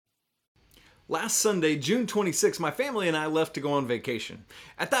Last Sunday, June 26, my family and I left to go on vacation.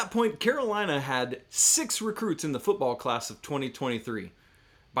 At that point, Carolina had 6 recruits in the football class of 2023.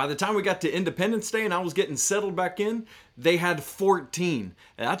 By the time we got to Independence Day and I was getting settled back in, they had 14.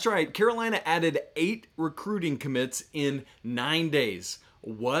 That's right, Carolina added 8 recruiting commits in 9 days.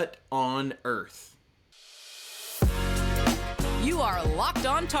 What on earth? You are Locked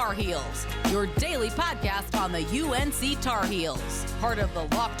On Tar Heels, your daily podcast on the UNC Tar Heels. Part of the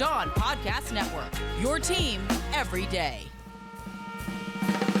Locked On Podcast Network, your team every day.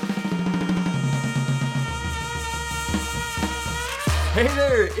 Hey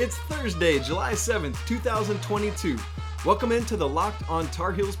there, it's Thursday, July 7th, 2022. Welcome into the Locked On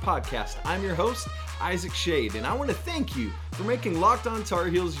Tar Heels podcast. I'm your host, Isaac Shade, and I want to thank you for making Locked On Tar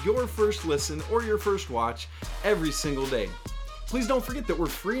Heels your first listen or your first watch every single day. Please don't forget that we're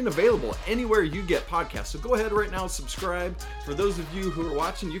free and available anywhere you get podcasts. So go ahead right now and subscribe. For those of you who are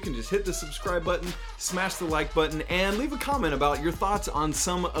watching, you can just hit the subscribe button, smash the like button, and leave a comment about your thoughts on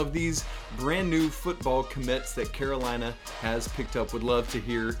some of these brand new football commits that Carolina has picked up. Would love to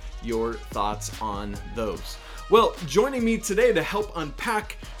hear your thoughts on those. Well, joining me today to help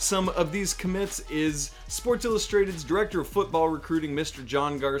unpack some of these commits is Sports Illustrated's Director of Football Recruiting, Mr.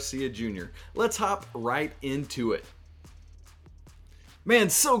 John Garcia Jr. Let's hop right into it.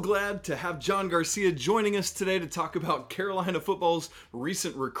 Man, so glad to have John Garcia joining us today to talk about Carolina football's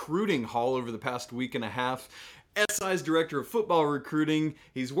recent recruiting haul over the past week and a half. SI's Director of Football Recruiting.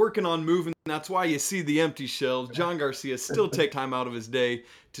 He's working on moving. That's why you see the empty shelves. John Garcia still take time out of his day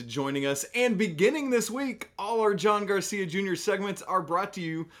to joining us. And beginning this week, all our John Garcia Jr. segments are brought to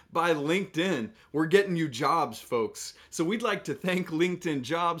you by LinkedIn. We're getting you jobs, folks. So we'd like to thank LinkedIn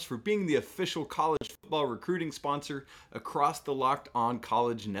Jobs for being the official college football recruiting sponsor across the Locked On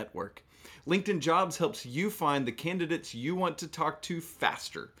College Network. LinkedIn Jobs helps you find the candidates you want to talk to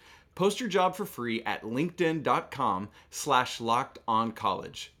faster. Post your job for free at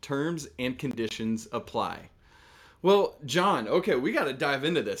linkedin.com/lockedoncollege. Terms and conditions apply. Well, John, okay, we got to dive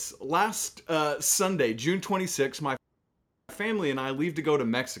into this. Last Sunday, June 26th, my family and I leave to go to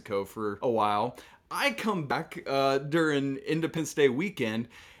Mexico for a while. I come back during Independence Day weekend,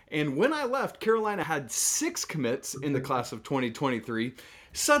 and when I left, Carolina had 6 commits in the class of 2023.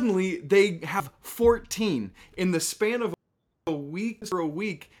 Suddenly, they have 14. In the span of a week,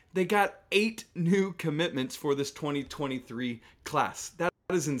 they got 8 new commitments for this 2023 class. That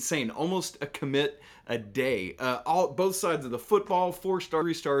is insane. Almost a commit a day. Both sides of the football, 4-star,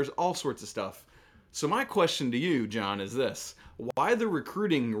 3-stars, all sorts of stuff. So my question to you, John, is this. Why the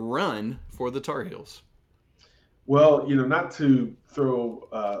recruiting run for the Tar Heels? Well, not to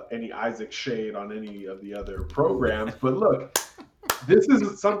throw any Isaac shade on any of the other programs, but look, this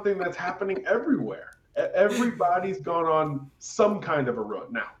is something that's happening everywhere. Everybody's gone on some kind of a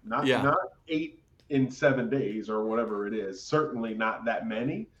run. Now, not 8 in 7 days or whatever it is, certainly not that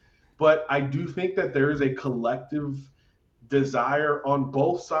many, but I do think that there is a collective desire on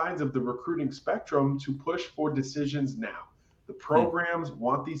both sides of the recruiting spectrum to push for decisions now. The programs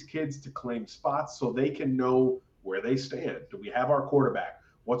want these kids to claim spots so they can know where they stand. Do we have our quarterback?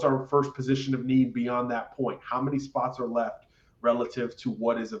 What's our first position of need beyond that point? How many spots are left relative to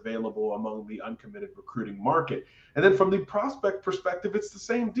what is available among the uncommitted recruiting market? And then from the prospect perspective, it's the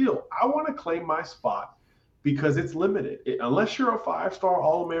same deal. I want to claim my spot because it's limited. Unless you're a 5-star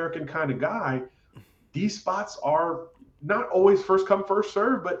All-American kind of guy, these spots are not always first come, first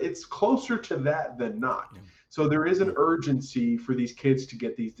serve, but it's closer to that than not. So there is an urgency for these kids to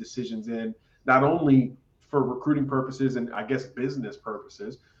get these decisions in, not only for recruiting purposes and I guess business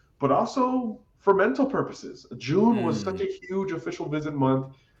purposes, but also for mental purposes. June was such a huge official visit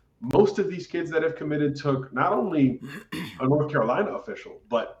month. Most of these kids that have committed took not only a North Carolina official,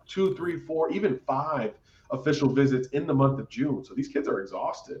 but 2, 3, 4, even 5 official visits in the month of June. So these kids are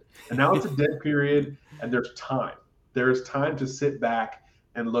exhausted. And now it's a dead period and there's time. There's time to sit back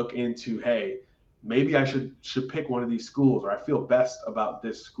and look into, hey, maybe I should pick one of these schools, or I feel best about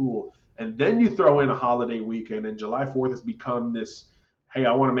this school. And then you throw in a holiday weekend, and July 4th has become this, hey,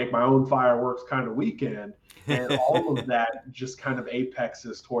 I want to make my own fireworks kind of weekend. And all of that just kind of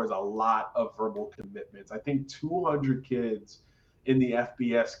apexes towards a lot of verbal commitments. I think 200 kids in the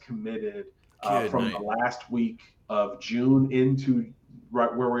FBS committed from the last week of June into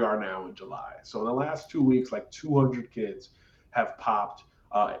right where we are now in July. So in the last 2 weeks, like 200 kids have popped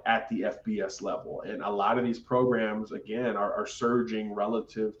at the FBS level. And a lot of these programs, again, are surging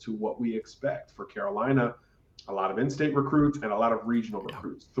relative to what we expect. For Carolina, a lot of in-state recruits and a lot of regional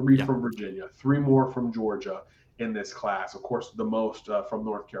recruits. 3 from Virginia, 3 more from Georgia in this class. Of course, the most from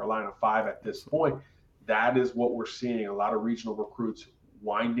North Carolina, 5 at this point. That is what we're seeing, a lot of regional recruits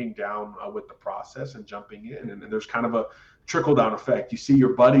winding down with the process and jumping in. And there's kind of a trickle down effect. You see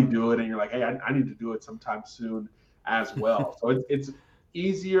your buddy do it and you're like, hey, I need to do it sometime soon as well. So it's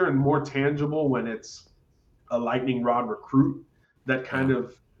easier and more tangible when it's a lightning rod recruit that kind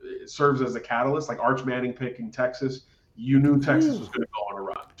of serves as a catalyst, like Arch Manning picking Texas. You knew Texas was going to go on a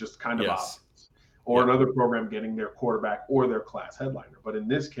run, just kind of obvious. Or another program getting their quarterback or their class headliner. But in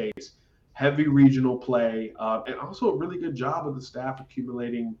this case, heavy regional play, and also a really good job of the staff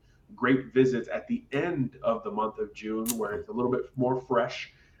accumulating great visits at the end of the month of June, where it's a little bit more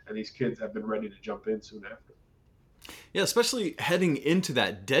fresh, and these kids have been ready to jump in soon after. Yeah, especially heading into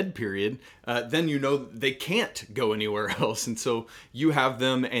that dead period, then you know they can't go anywhere else, and so you have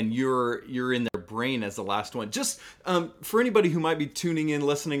them, and you're in their brain as the last one. Just for anybody who might be tuning in,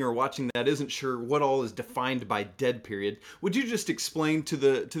 listening, or watching that isn't sure what all is defined by dead period, would you just explain to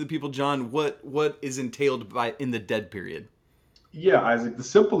the people, John, what is entailed in the dead period? Yeah, Isaac. The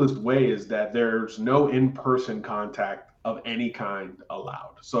simplest way is that there's no in-person contact of any kind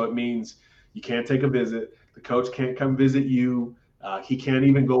allowed. So it means you can't take a visit. The coach can't come visit you. He can't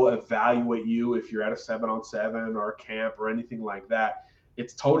even go evaluate you if you're at a 7-on-7 or a camp or anything like that.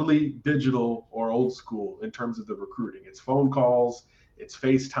 It's totally digital or old school in terms of the recruiting. It's phone calls, it's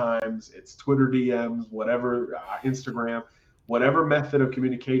FaceTimes, it's Twitter DMs, whatever, Instagram, whatever method of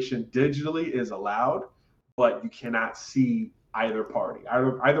communication digitally is allowed, but you cannot see either party.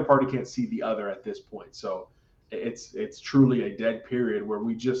 Either party can't see the other at this point. So it's truly a dead period where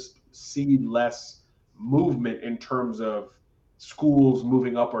we just see less movement in terms of schools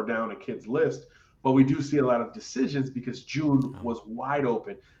moving up or down a kid's list, but we do see a lot of decisions because June was wide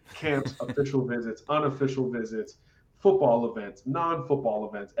open. Camps, official visits, unofficial visits, football events, non-football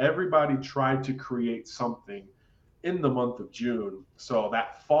events. Everybody tried to create something in the month of June. So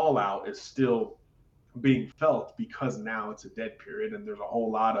that fallout is still being felt because now it's a dead period and there's a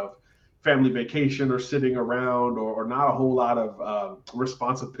whole lot of family vacation or sitting around or not a whole lot of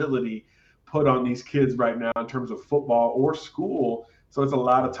responsibility put on these kids right now in terms of football or school. So it's a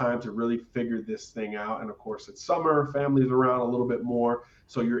lot of time to really figure this thing out. And of course, it's summer, families around a little bit more.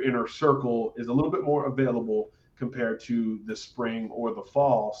 So your inner circle is a little bit more available compared to the spring or the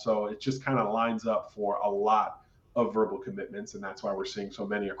fall. So it just kind of lines up for a lot of verbal commitments. And that's why we're seeing so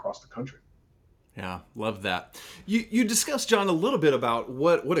many across the country. Yeah, love that. You discussed, John, a little bit about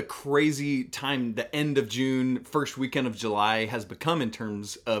what a crazy time the end of June, first weekend of July has become in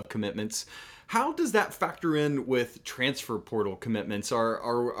terms of commitments. How does that factor in with transfer portal commitments?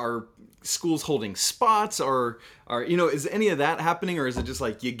 Are schools holding spots? Is any of that happening, or is it just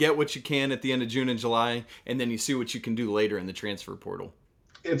like you get what you can at the end of June and July, and then you see what you can do later in the transfer portal?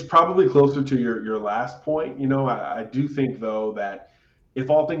 It's probably closer to your last point. I do think though that if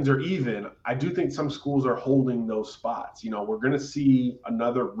all things are even, I do think some schools are holding those spots. We're going to see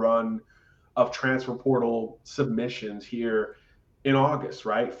another run of transfer portal submissions here in August,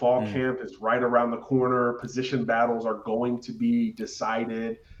 right? Fall camp is right around the corner. Position battles are going to be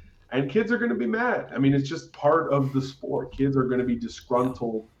decided, and kids are going to be mad. I mean, it's just part of the sport. Kids are going to be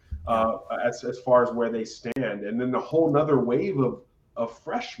disgruntled as far as where they stand. And then the whole nother wave of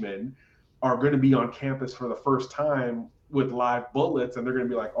freshmen are going to be on campus for the first time with live bullets, and they're going to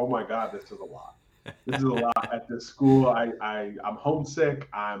be like, oh my God, this is a lot. This is a lot at this school. I'm homesick.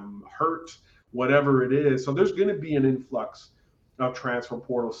 I'm hurt, whatever it is. So there's going to be an influx of transfer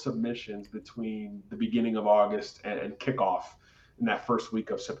portal submissions between the beginning of August and kickoff in that first week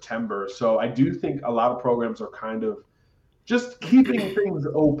of September. So I do think a lot of programs are kind of just keeping things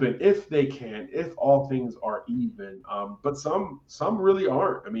open if they can, if all things are even. But some really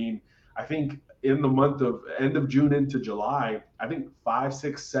aren't. I mean, I think in the month of end of June into July, I think 5,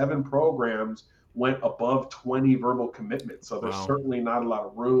 6, 7 programs went above 20 verbal commitments. So there's certainly not a lot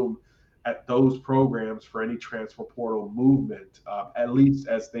of room at those programs for any transfer portal movement, at least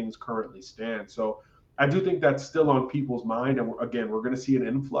as things currently stand. So I do think that's still on people's mind. And we're going to see an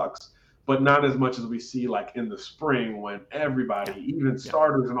influx, but not as much as we see like in the spring when everybody, even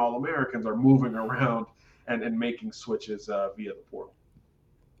starters and All-Americans, are moving around and making switches via the portal.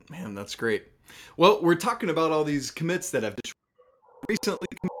 Man, that's great. Well, we're talking about all these commits that have recently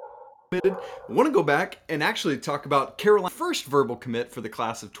committed. I want to go back and actually talk about Carolina's first verbal commit for the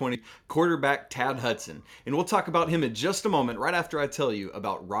class of 20, quarterback Tad Hudson. And we'll talk about him in just a moment, right after I tell you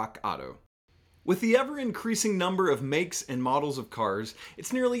about Rock Auto. With the ever-increasing number of makes and models of cars,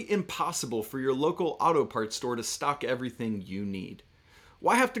 it's nearly impossible for your local auto parts store to stock everything you need.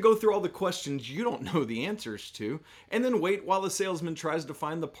 Why have to go through all the questions you don't know the answers to, and then wait while the salesman tries to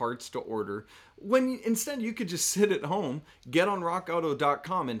find the parts to order, when instead you could just sit at home, get on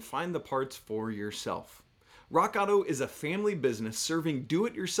rockauto.com, and find the parts for yourself? Rock Auto is a family business serving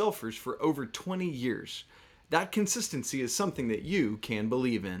do-it-yourselfers for over 20 years. That consistency is something that you can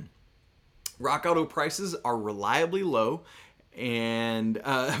believe in. Rock Auto prices are reliably low and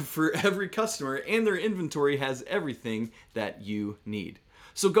for every customer, and their inventory has everything that you need.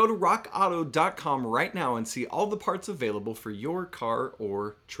 So go to rockauto.com right now and see all the parts available for your car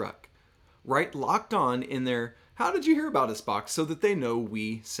or truck. Write Locked On in their "How did you hear about us" box so that they know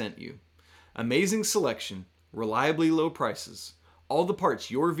we sent you. Amazing selection, reliably low prices, all the parts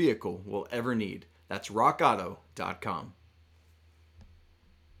your vehicle will ever need. That's rockauto.com.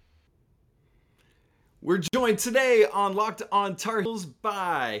 We're joined today on Locked On Tar Heels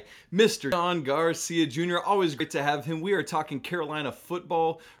by Mr. John Garcia Jr. Always great to have him. We are talking Carolina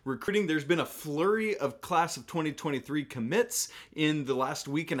football recruiting. There's been a flurry of class of 2023 commits in the last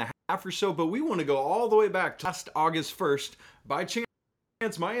week and a half or so, but we want to go all the way back to last August 1st. By chance,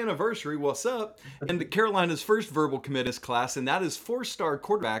 my anniversary, what's up? And Carolina's first verbal commit is class, and that is 4-star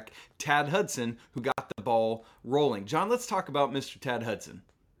quarterback Tad Hudson, who got the ball rolling. John, let's talk about Mr. Tad Hudson.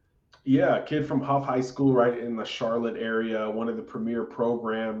 Yeah, a kid from Huff High School right in the Charlotte area, one of the premier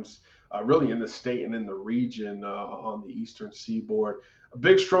programs really in the state and in the region on the Eastern Seaboard. A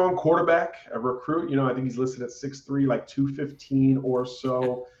big, strong quarterback, a recruit. I think he's listed at 6'3", like 215 or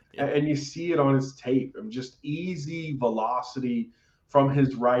so. Yeah. And you see it on his tape. Just easy velocity from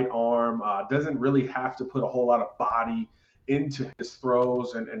his right arm. Doesn't really have to put a whole lot of body into his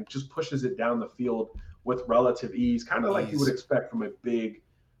throws and just pushes it down the field with relative ease, kind of like you would expect from a big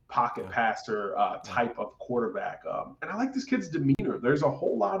pocket passer type of quarterback. And I like this kid's demeanor. There's a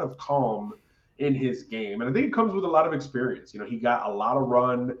whole lot of calm in his game. And I think it comes with a lot of experience. He got a lot of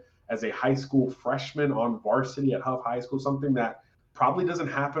run as a high school freshman on varsity at Huff High School, something that probably doesn't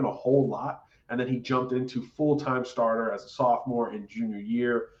happen a whole lot. And then he jumped into full-time starter as a sophomore and junior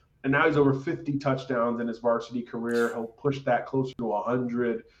year. And now he's over 50 touchdowns in his varsity career. He'll push that closer to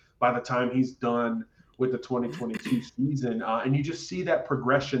 100 by the time he's done with the 2022 season. And you just see that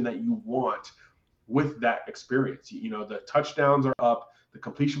progression that you want with that experience. The touchdowns are up, the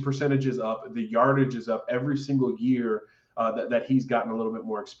completion percentage is up, the yardage is up every single year that he's gotten a little bit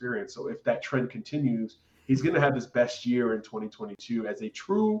more experience. So if that trend continues, he's going to have his best year in 2022 as a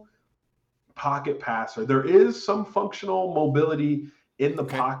true pocket passer. There is some functional mobility in the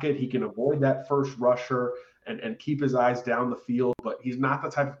pocket. He can avoid that first rusher and keep his eyes down the field, but he's not the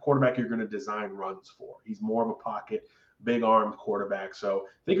type of quarterback you're going to design runs for. He's more of a pocket, big-armed quarterback. So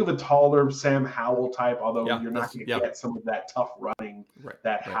think of a taller Sam Howell type, although you're not going to get some of that tough running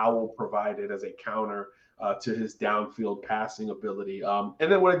that Howell provided as a counter to his downfield passing ability. And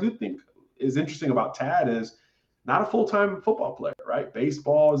then what I do think is interesting about Tad is not a full-time football player, right?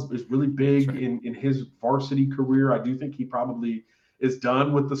 Baseball is really big in his varsity career. I do think he probably is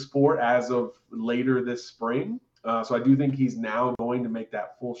done with the sport as of later this spring. So I do think he's now going to make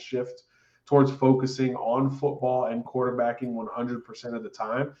that full shift towards focusing on football and quarterbacking 100% of the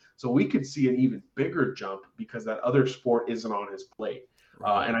time. So we could see an even bigger jump because that other sport isn't on his plate.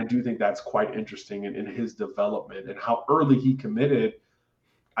 And I do think that's quite interesting in his development, and how early he committed,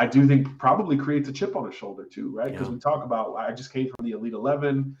 I do think probably creates a chip on his shoulder too, right? Because we talk about, I just came from the Elite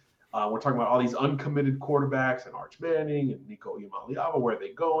 11. We're talking about all these uncommitted quarterbacks and Arch Manning and Nico Iamaleava. Where are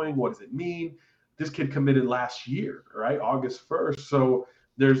they going? What does it mean? This kid committed last year, right? August 1st. So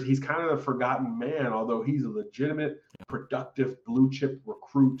he's kind of the forgotten man, although he's a legitimate, productive, blue chip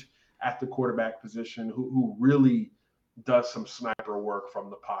recruit at the quarterback position who really does some sniper work from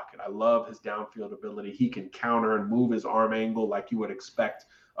the pocket. I love his downfield ability. He can counter and move his arm angle like you would expect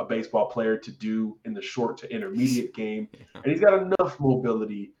a baseball player to do in the short to intermediate game. And he's got enough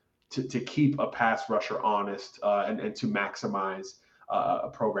mobility to keep a pass rusher honest and to maximize a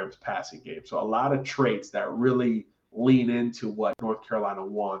program's passing game. So a lot of traits that really lean into what North Carolina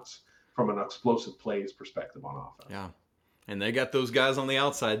wants from an explosive plays perspective on offense. Yeah, and they got those guys on the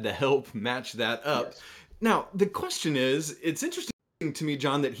outside to help match that up. Yes. Now, the question is, it's interesting to me,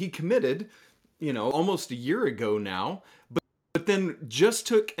 John, that he committed, almost a year ago now, but then just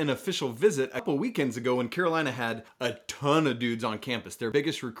took an official visit a couple weekends ago when Carolina had a ton of dudes on campus. Their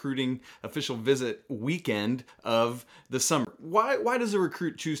biggest recruiting official visit weekend of the summer. Why does a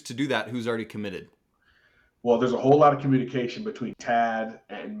recruit choose to do that who's already committed? Well, there's a whole lot of communication between Tad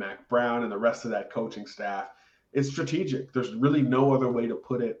and Mac Brown and the rest of that coaching staff. It's strategic. There's really no other way to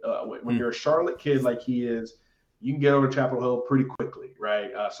put it. When you're a Charlotte kid like he is, you can get over to Chapel Hill pretty quickly,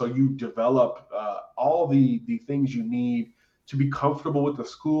 right? So you develop all the things you need to be comfortable with the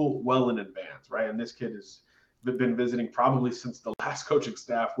school well in advance, right? And this kid has been visiting probably since the last coaching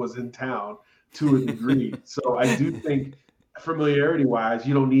staff was in town to a degree. So I do think familiarity wise,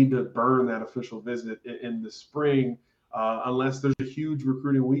 you don't need to burn that official visit in the spring unless there's a huge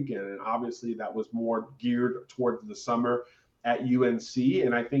recruiting weekend. And obviously that was more geared towards the summer at UNC.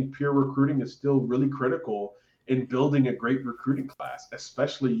 And I think peer recruiting is still really critical in building a great recruiting class,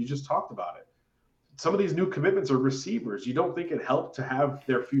 especially, you just talked about it. Some of these new commitments are receivers. You don't think it helped to have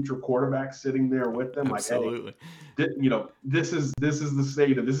their future quarterback sitting there with them? Absolutely. Like, hey, this is the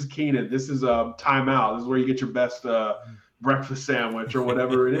State, this is Keenan, this is timeout. This is where you get your best breakfast sandwich or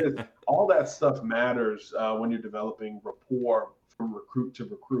whatever it is. All that stuff matters when you're developing rapport from recruit to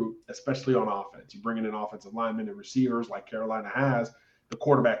recruit, especially on offense. You bring in an offensive lineman and receivers like Carolina has. The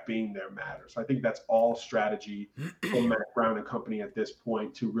quarterback being there matters. So I think that's all strategy from Mack Brown and company at this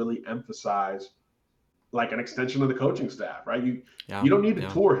point to really emphasize like an extension of the coaching staff, right? You don't need to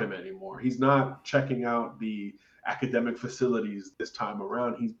tour him anymore. He's not checking out the academic facilities this time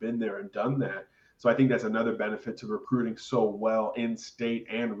around. He's been there and done that. So I think that's another benefit to recruiting so well in state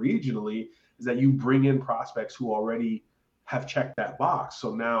and regionally, is that you bring in prospects who already have checked that box.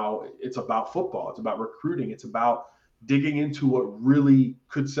 So now it's about football. It's about recruiting. It's about digging into what really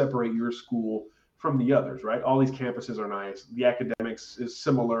could separate your school from the others, right? All these campuses are nice. The academics is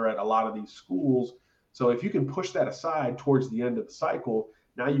similar at a lot of these schools. So if you can push that aside towards the end of the cycle,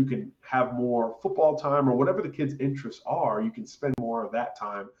 now you can have more football time or whatever the kids' interests are. You can spend more of that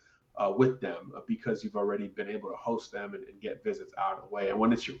time with them because you've already been able to host them and get visits out of the way. And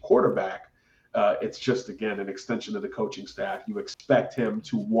when it's your quarterback, it's just, again, an extension of the coaching staff. You expect him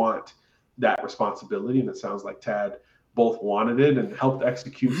to want that responsibility. And it sounds like Tad both wanted it and helped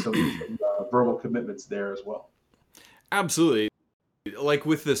execute some verbal commitments there as well. Absolutely. Like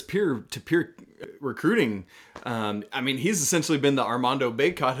with this peer-to-peer recruiting, I mean, he's essentially been the Armando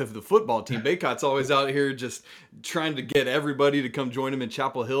Bacot of the football team. Bacot's always out here just trying to get everybody to come join him in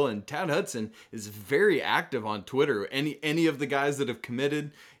Chapel Hill, and Tad Hudson is very active on Twitter. Any of the guys that have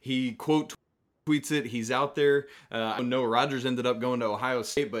committed, he quote tweets it. He's out there. I know Rogers ended up going to Ohio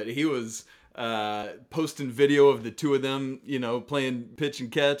State, but he was posting video of the two of them, playing pitch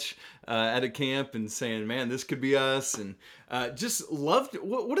and catch at a camp and saying, man, this could be us. And just loved it.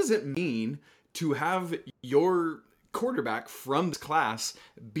 What does it mean to have your quarterback from this class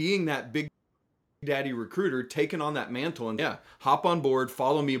being that big daddy recruiter, taking on that mantle and hop on board,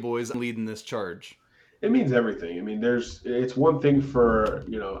 follow me, boys, I'm leading this charge? It means everything. I mean, it's one thing for,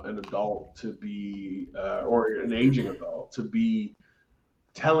 an adult to be, or an aging adult to be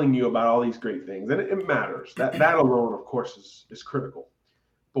telling you about all these great things, and it matters. That alone, of course, is critical.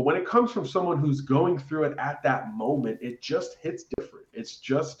 But when it comes from someone who's going through it at that moment, it just hits different. It's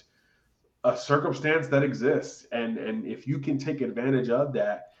just a circumstance that exists, and if you can take advantage of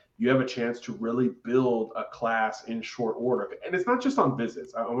that, you have a chance to really build a class in short order. And it's not just on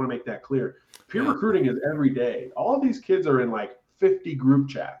visits. I want to make that clear. Peer recruiting is every day. All of these kids are in like 50 group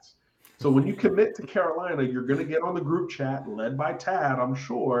chats. So when you commit to Carolina, you're going to get on the group chat led by Tad, I'm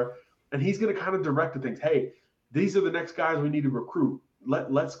sure, and he's going to kind of direct the things. Hey, these are the next guys we need to recruit.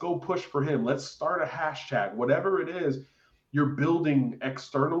 Let's go push for him. Let's start a hashtag. Whatever it is, you're building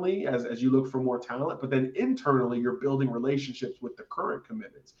externally as you look for more talent, but then internally you're building relationships with the current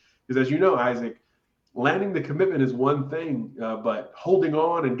commitments. Because as you know, Isaac, landing the commitment is one thing, but holding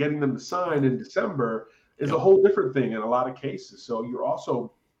on and getting them to sign in December is a whole different thing in a lot of cases. So you're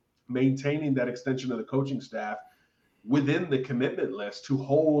also maintaining that extension of the coaching staff within the commitment list to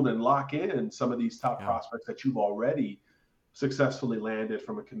hold and lock in some of these top prospects that you've already successfully landed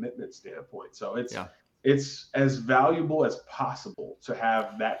from a commitment standpoint. So it's as valuable as possible to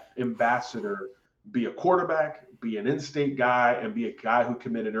have that ambassador be a quarterback, be an in-state guy, and be a guy who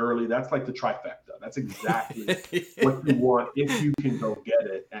committed early. That's like the trifecta. That's exactly what you want if you can go get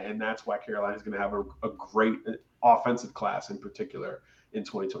it. And that's why Carolina is going to have a great offensive class in particular in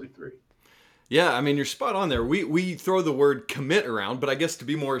 2023. Yeah, I mean, you're spot on there. We throw the word commit around, but I guess to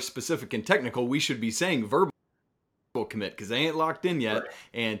be more specific and technical, we should be saying verbal commit because they ain't locked in yet, right.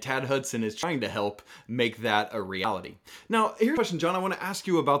 And Tad Hudson is trying to help make that a reality. Now, here's a question, John. I want to ask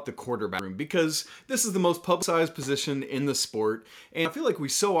you about the quarterback room because this is the most publicized position in the sport, and I feel like we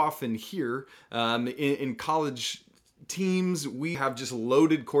so often hear in college teams, we have just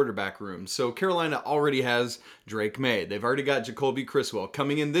loaded quarterback rooms. So Carolina already has Drake May. They've already got Jacoby Criswell.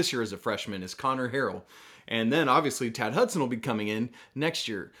 Coming in this year as a freshman is Connor Harrell. And then obviously Tad Hudson will be coming in next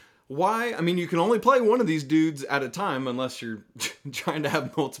year. Why? I mean, you can only play one of these dudes at a time unless you're trying to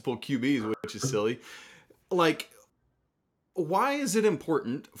have multiple QBs, which is silly. Like, why is it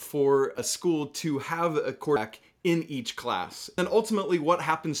important for a school to have a quarterback in each class? And ultimately, what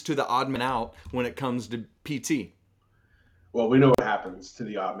happens to the odd man out when it comes to PT? Well, we know what happens to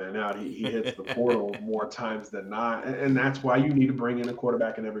the odd man out. He hits the portal more times than not. And that's why you need to bring in a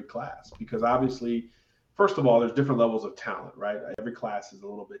quarterback in every class, because obviously, first of all, there's different levels of talent, right? Every class is a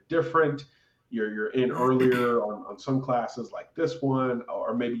little bit different. You're in earlier on some classes like this one,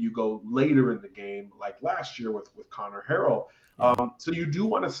 or maybe you go later in the game like last year with Connor Harrell. So you do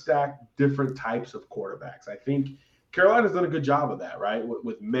want to stack different types of quarterbacks. I think Carolina's done a good job of that, right?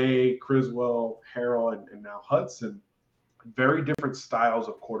 With May, Criswell, Harrell, and now Hudson. Very different styles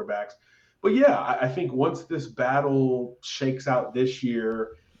of quarterbacks. But yeah, I think once this battle shakes out this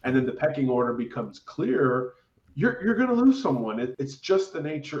year and then the pecking order becomes clear, you're going to lose someone. It's just the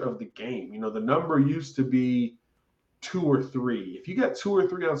nature of the game. The number used to be 2 or 3. If you get 2 or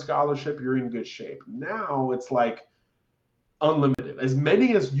 3 on scholarship, you're in good shape. Now it's like unlimited. As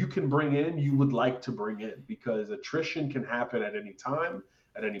many as you can bring in, you would like to bring in, because attrition can happen at any time,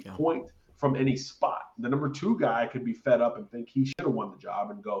 at any point, from any spot. The number 2 guy could be fed up and think he should have won the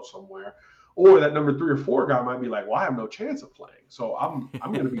job and go somewhere. Or that number 3 or 4 guy might be like, well, I have no chance of playing. So I'm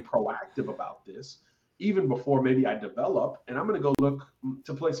going to be proactive about this even before maybe I develop, and I'm going to go look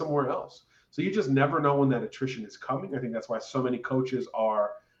to play somewhere else. So you just never know when that attrition is coming. I think that's why so many coaches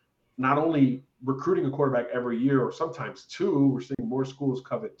are not only recruiting a quarterback every year, or sometimes 2. We're seeing more schools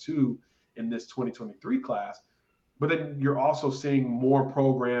covet 2 in this 2023 class. But then you're also seeing more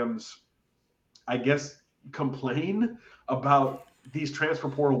programs, I guess, complain about these transfer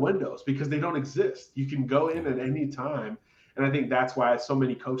portal windows because they don't exist. You can go in at any time. And I think that's why so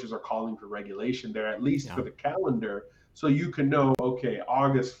many coaches are calling for regulation there, at least for the calendar, so you can know, okay,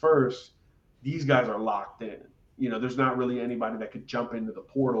 August 1st, these guys are locked in. There's not really anybody that could jump into the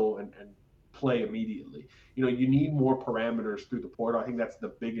portal and play immediately. You need more parameters through the portal. I think that's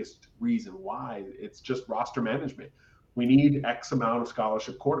the biggest reason why. It's just roster management. We need X amount of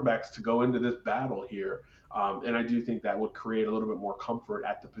scholarship quarterbacks to go into this battle here. And I do think that would create a little bit more comfort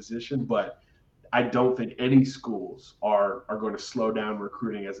at the position, but I don't think any schools are going to slow down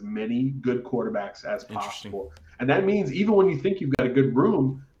recruiting as many good quarterbacks as possible. And that means even when you think you've got a good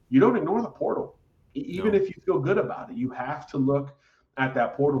room, you don't ignore the portal. Even if you feel good about it, you have to look at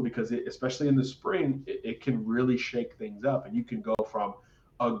that portal, because especially in the spring, it can really shake things up. And you can go from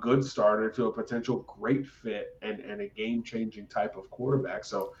a good starter to a potential great fit and a game-changing type of quarterback.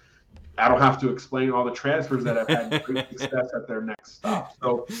 So I don't have to explain all the transfers that have had great success at their next stop.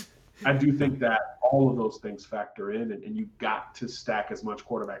 So I do think that all of those things factor in, and you've got to stack as much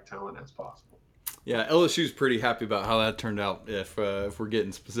quarterback talent as possible. Yeah, LSU's pretty happy about how that turned out, if we're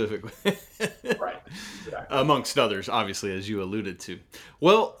getting specific. Right. Exactly. Amongst others, obviously, as you alluded to.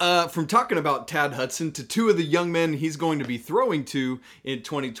 Well, from talking about Tad Hudson to 2 of the young men he's going to be throwing to in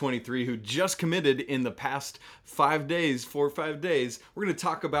 2023 who just committed in the past 4 or 5 days, we're going to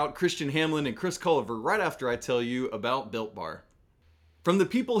talk about Christian Hamlin and Chris Culliver right after I tell you about Built Bar. From the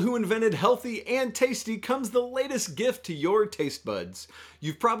people who invented healthy and tasty comes the latest gift to your taste buds.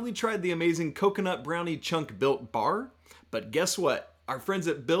 You've probably tried the amazing coconut brownie chunk Built Bar, but guess what? Our friends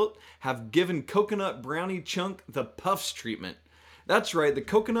at Built have given coconut brownie chunk the Puffs treatment. That's right, the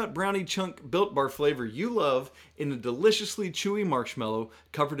coconut brownie chunk Built Bar flavor you love in a deliciously chewy marshmallow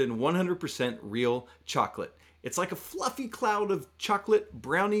covered in 100% real chocolate. It's like a fluffy cloud of chocolate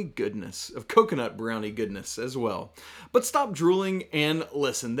brownie goodness, of coconut brownie goodness as well. But stop drooling and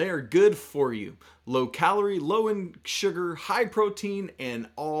listen, they are good for you. Low calorie, low in sugar, high protein, and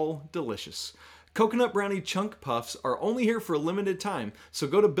all delicious. Coconut brownie chunk puffs are only here for a limited time, so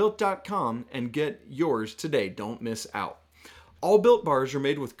go to Built.com and get yours today. Don't miss out. All Built Bars are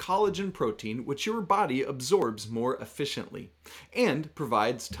made with collagen protein, which your body absorbs more efficiently and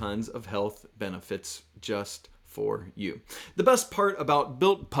provides tons of health benefits just for you. The best part about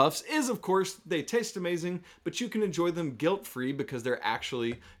Built Puffs is, of course, they taste amazing, but you can enjoy them guilt-free because they're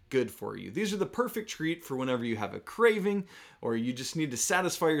actually good for you. These are the perfect treat for whenever you have a craving or you just need to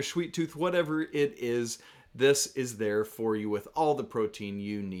satisfy your sweet tooth, whatever it is. This is there for you with all the protein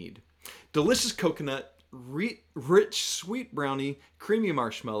you need. Delicious coconut, rich sweet brownie, creamy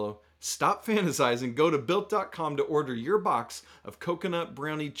marshmallow. Stop fantasizing. Go to Built.com to order your box of coconut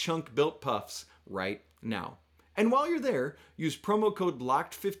brownie chunk Built Puffs right now. And while you're there, use promo code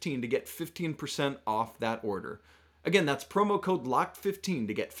LOCKED15 to get 15% off that order. Again, that's promo code LOCKED15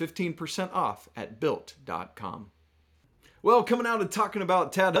 to get 15% off at Built.com. Well, coming out and talking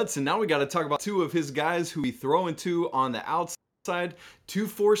about Tad Hudson, now we got to talk about 2 of his guys who he throwing to on the outside. 2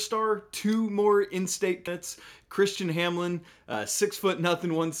 4-star, 2 more in-state minutes. Christian Hamlin, 6'0",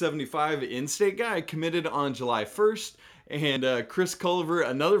 175 in-state guy, committed on July 1st. And Chris Culliver,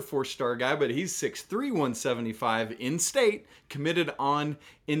 another 4-star guy, but he's 6'3", 175 in state, committed on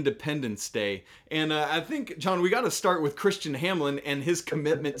Independence Day. And I think, John, we got to start with Christian Hamlin and his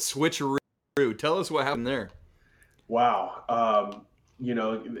commitment switcheroo. Tell us what happened there. Wow.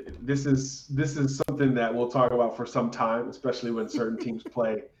 This is something that we'll talk about for some time, especially when certain teams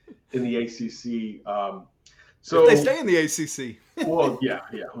play in the ACC. So if they stay in the ACC. Well, yeah,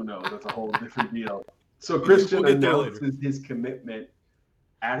 who knows? That's a whole different deal. So Christian announces his commitment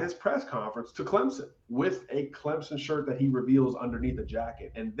at his press conference to Clemson with a Clemson shirt that he reveals underneath a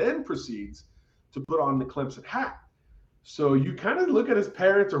jacket, and then proceeds to put on the Clemson hat. So you kind of look at his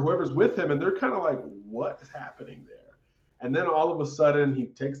parents or whoever's with him, and they're kind of like, what is happening there? And then all of a sudden, he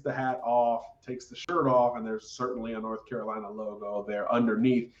takes the hat off, takes the shirt off, and there's certainly a North Carolina logo there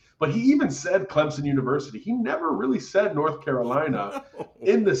underneath. But he even said Clemson University. He never really said North Carolina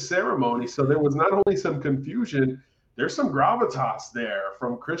in the ceremony. So there was not only some confusion, there's some gravitas there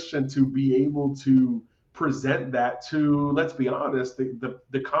from Christian to be able to present that to, let's be honest,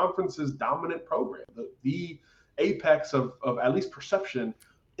 the conference's dominant program, the apex of at least perception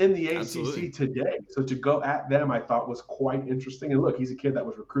in the ACC today. So to go at them, I thought was quite interesting. And look, he's a kid that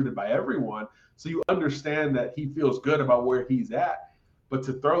was recruited by everyone. So you understand that he feels good about where he's at. But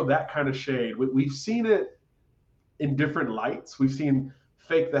to throw that kind of shade, we've seen it in different lights. We've seen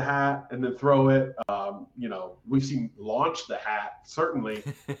fake the hat and then throw it. We've seen launch the hat, certainly.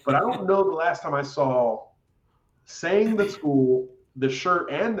 But I don't know the last time I saw saying the school, the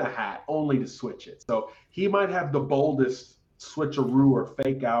shirt, and the hat only to switch it. So he might have the boldest switcheroo or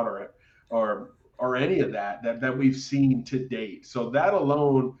fake out or any of that we've seen to date. So that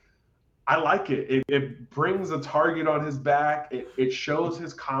alone, I like it. It brings a target on his back. It shows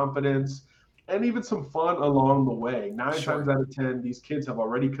his confidence and even some fun along the way. 9 times out of 10, these kids have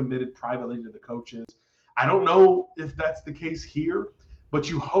already committed privately to the coaches. I don't know if that's the case here, but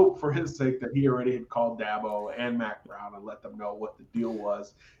you hope for his sake that he already had called Dabo and Mack Brown and let them know what the deal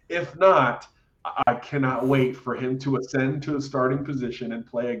was. If not, I cannot wait for him to ascend to a starting position and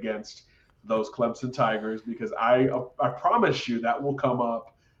play against those Clemson Tigers, because I promise you that will come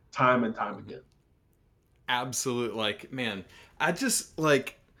up time and time again. Absolutely.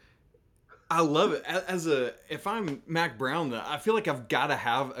 I love it. If I'm Mack Brown, I feel like I've got to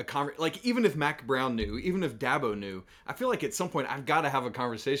have a conversation. Even if Mack Brown knew, even if Dabo knew, I feel like at some point I've got to have a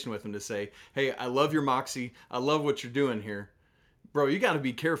conversation with him to say, hey, I love your moxie. I love what you're doing here. Bro, you got to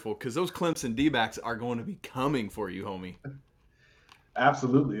be careful, because those Clemson D-backs are going to be coming for you, homie.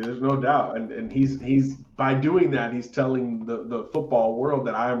 Absolutely. There's no doubt. And he's by doing that, he's telling the football world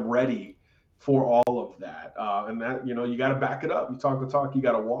that I am ready for all of that. And that, you got to back it up. You talk the talk, you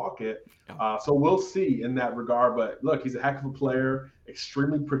got to walk it. So we'll see in that regard. But look, he's a heck of a player,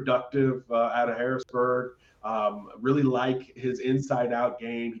 extremely productive out of Harrisburg. Really like his inside-out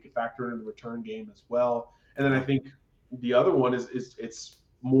game. He can factor it into the return game as well. And then I think the other one is it's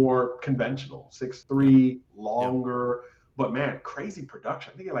more conventional, 6'3", longer. But man, crazy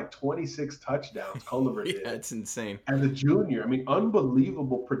production. I think he had like 26 touchdowns. Culliver did. Yeah, it's insane. And the junior,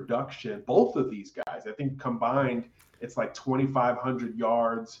 unbelievable production. Both of these guys, I think combined, it's like 2,500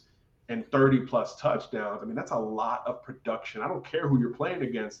 yards and 30-plus touchdowns. That's a lot of production. I don't care who you're playing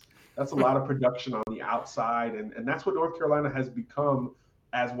against. That's a lot of production on the outside. And that's what North Carolina has become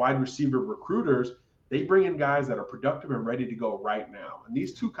as wide receiver recruiters. They bring in guys that are productive and ready to go right now. And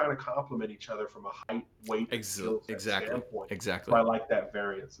these two kind of complement each other from a height, weight, and skill set standpoint. Exactly. So I like that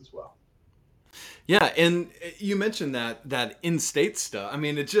variance as well. Yeah, and you mentioned that in-state stuff.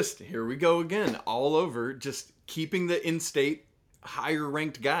 It just, here we go again, all over, just keeping the in-state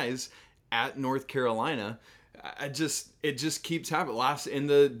higher-ranked guys at North Carolina. It just keeps happening. Last in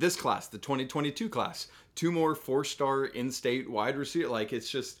this class, the 2022 class, 2 more 4-star in-state wide receiver. It's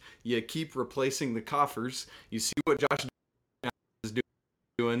just, you keep replacing the coffers. You see what Josh is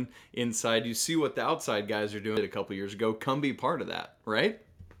doing inside. You see what the outside guys are doing a couple years ago. Come be part of that, right?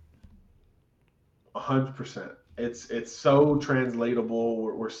 100%. It's so translatable.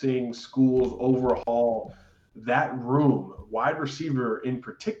 We're seeing schools overhaul that room, wide receiver in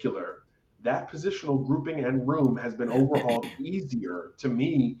particular. That positional grouping and room has been overhauled easier to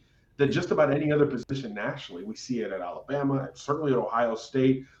me than just about any other position nationally. We see it at Alabama, certainly at Ohio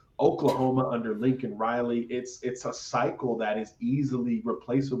State, Oklahoma under Lincoln Riley. It's a cycle that is easily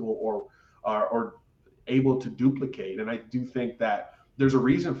replaceable or able to duplicate. And I do think that there's a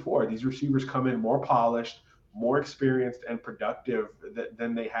reason for it. These receivers come in more polished, more experienced, and productive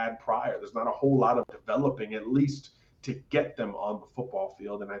than they had prior. There's not a whole lot of developing, at least to get them on the football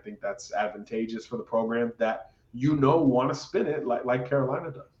field. And I think that's advantageous for the program that want to spin it like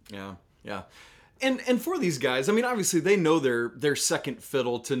Carolina does. Yeah. And for these guys, I mean, obviously they know their second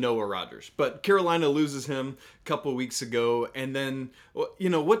fiddle to Noah Rodgers, but Carolina loses him a couple of weeks ago, and then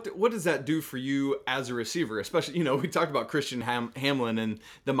what does that do for you as a receiver? Especially, we talked about Christian Hamlin and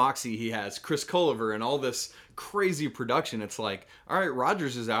the moxie he has, Chris Culliver, and all this crazy production. It's like, all right,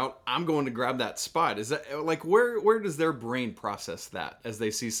 Rodgers is out, I'm going to grab that spot. Is that like where does their brain process that as they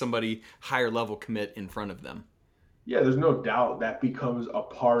see somebody higher level commit in front of them? Yeah, there's no doubt that becomes a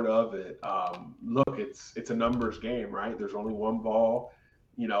part of it. Look, it's a numbers game, right? There's only one ball.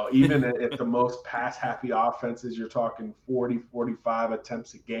 Even at the most pass-happy offenses, you're talking 40, 45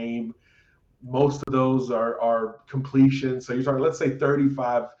 attempts a game. Most of those are completions. So you're talking, let's say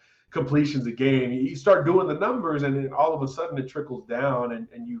 35 completions a game. You start doing the numbers, and then all of a sudden it trickles down,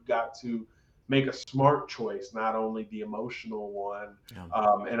 and you've got to make a smart choice, not only the emotional one.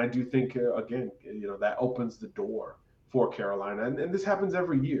 Yeah. And I do think, again, that opens the door for Carolina. And this happens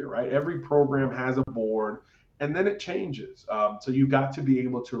every year, right? Every program has a board, and then it changes. So you got to be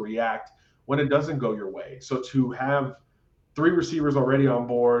able to react when it doesn't go your way. So to have 3 receivers already on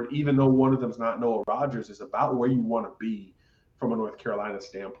board, even though one of them is not Noah Rodgers, is about where you want to be from a North Carolina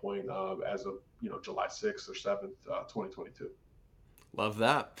standpoint as of July 6th or 7th, 2022. Love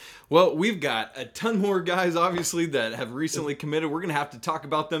that. Well, we've got a ton more guys, obviously, that have recently committed. We're going to have to talk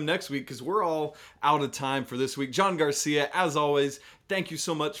about them next week because we're all out of time for this week. John Garcia, as always, thank you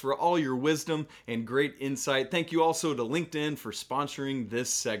so much for all your wisdom and great insight. Thank you also to LinkedIn for sponsoring this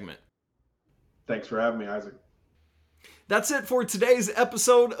segment. Thanks for having me, Isaac. That's it for today's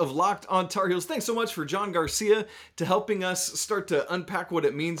episode of Locked on Tar Heels. Thanks so much for John Garcia to helping us start to unpack what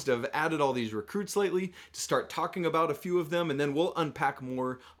it means to have added all these recruits lately, to start talking about a few of them, and then we'll unpack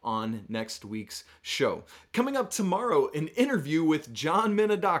more on next week's show. Coming up tomorrow, an interview with John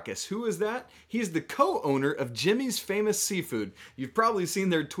Minadakis. Who is that? He's the co-owner of Jimmy's Famous Seafood. You've probably seen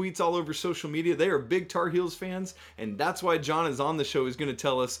their tweets all over social media. They are big Tar Heels fans, and that's why John is on the show. He's going to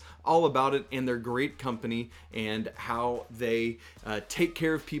tell us all about it and their great company and how they take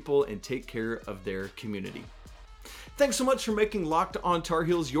care of people and take care of their community. Thanks so much for making Locked on Tar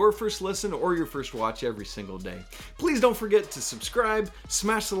Heels your first listen or your first watch every single day. Please don't forget to subscribe,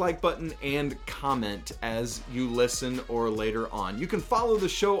 smash the like button, and comment as you listen or later on. You can follow the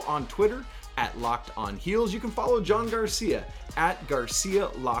show on Twitter at Locked on Heels. You can follow John Garcia at Garcia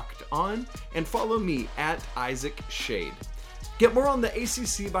Locked On, and follow me at Isaac Shade. Get more on the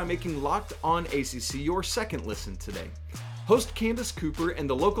ACC by making Locked on ACC your second listen today. Host Candace Cooper and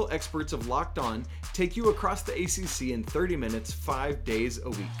the local experts of Locked On take you across the ACC in 30 minutes, 5 days a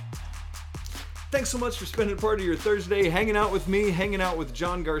week. Thanks so much for spending part of your Thursday hanging out with me, hanging out with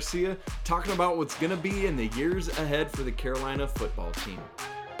John Garcia, talking about what's going to be in the years ahead for the Carolina football team.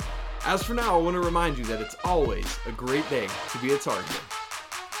 As for now, I want to remind you that it's always a great day to be a Tar Heel.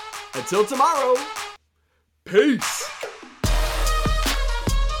 Until tomorrow, peace!